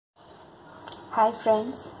Hi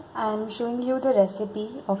friends, I am showing you the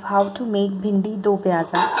recipe of how to make Bhindi Do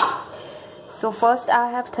Pyaza. So first I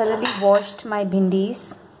have thoroughly washed my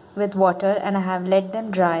bhindis with water and I have let them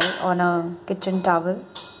dry on a kitchen towel.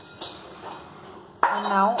 And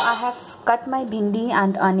now I have cut my bhindi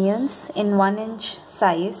and onions in 1-inch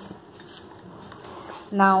size.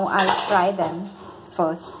 Now I'll fry them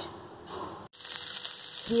first.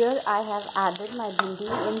 Here I have added my bhindi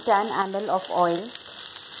in 10 ml of oil.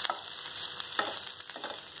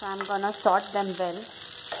 So I'm gonna sort them well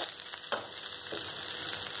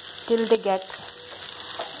till they get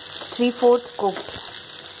 3/4 cooked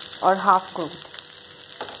or half cooked.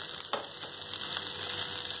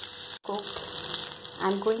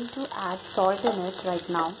 I'm going to add salt in it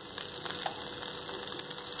right now.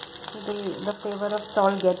 So the flavor of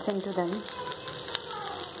salt gets into them.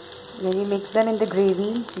 When you mix them in the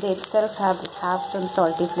gravy, they itself have some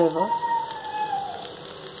salty flavor.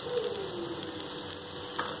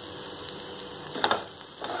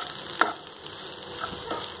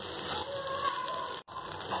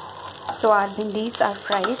 So our bhindis are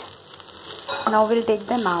fried. Now we'll take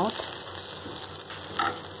them out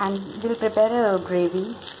and we'll prepare a gravy.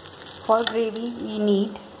 For gravy we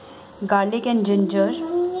need garlic and ginger.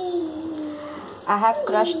 I have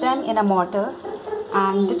crushed them in a mortar,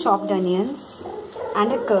 and the chopped onions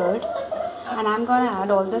and a curd, and I'm gonna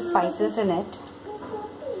add all the spices in it: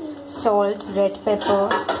 salt, red pepper,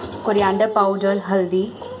 coriander powder, haldi,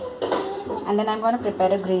 and then I'm gonna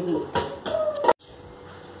prepare a gravy.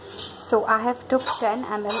 So I have took 10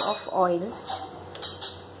 ml of oil.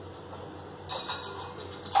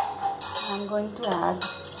 I'm going to add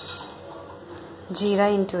Zeera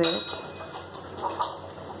into it.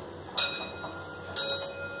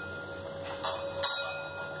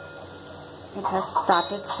 It has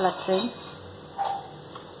started spluttering.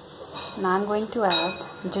 Now I'm going to add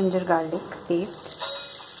ginger garlic paste.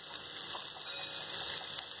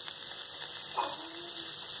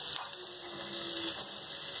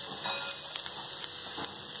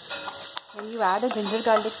 When you add a ginger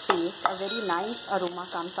garlic paste, a very nice aroma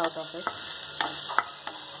comes out of it.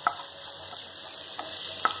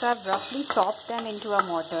 So I've roughly chopped them into a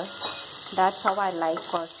mortar. That's how I like,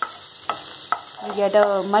 cause you get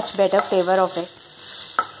a much better flavor of it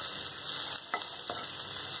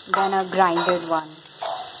than a grinded one.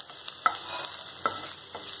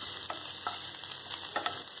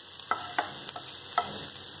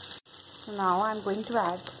 So now I'm going to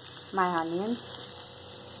add my onions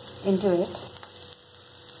into it.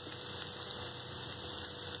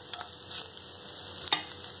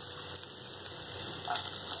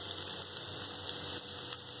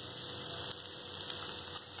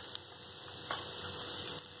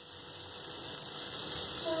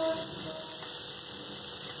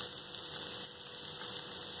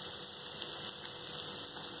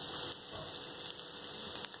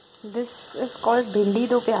 This is called Bhindi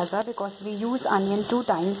Do Pyaza because we use onion 2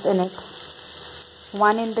 times in it.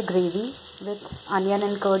 One in the gravy with onion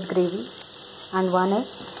and curd gravy, and one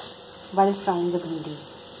is while frying the bhindi.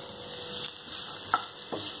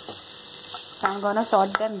 So I'm gonna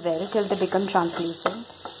sort them well till they become translucent.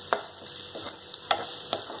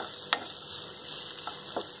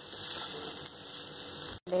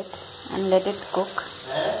 And let it cook.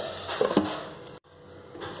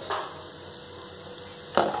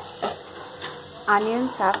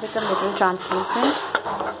 Onions have become little translucent.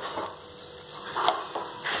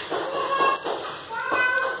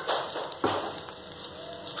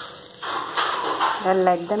 Then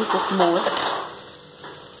let them cook more.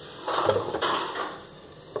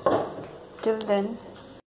 Till then,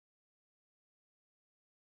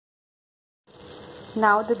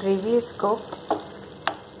 now the gravy is cooked.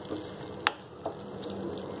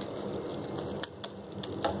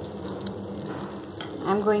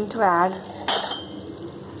 I'm going to add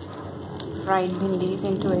fried bhindis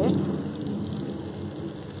into it.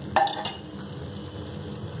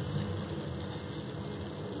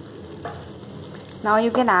 Now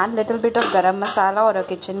you can add little bit of garam masala or a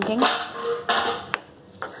kitchen king.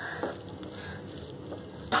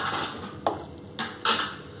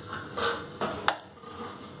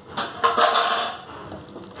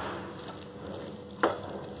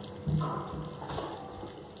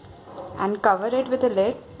 And cover it with a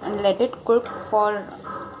lid and let it cook for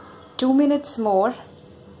 2 minutes more,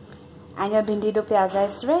 and your Bhindi Do Pyaza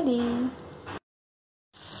is ready.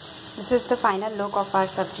 This is the final look of our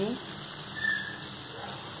sabji,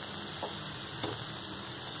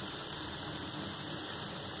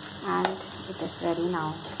 and it is ready now.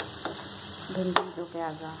 Bhindi Do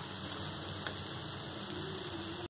Pyaza.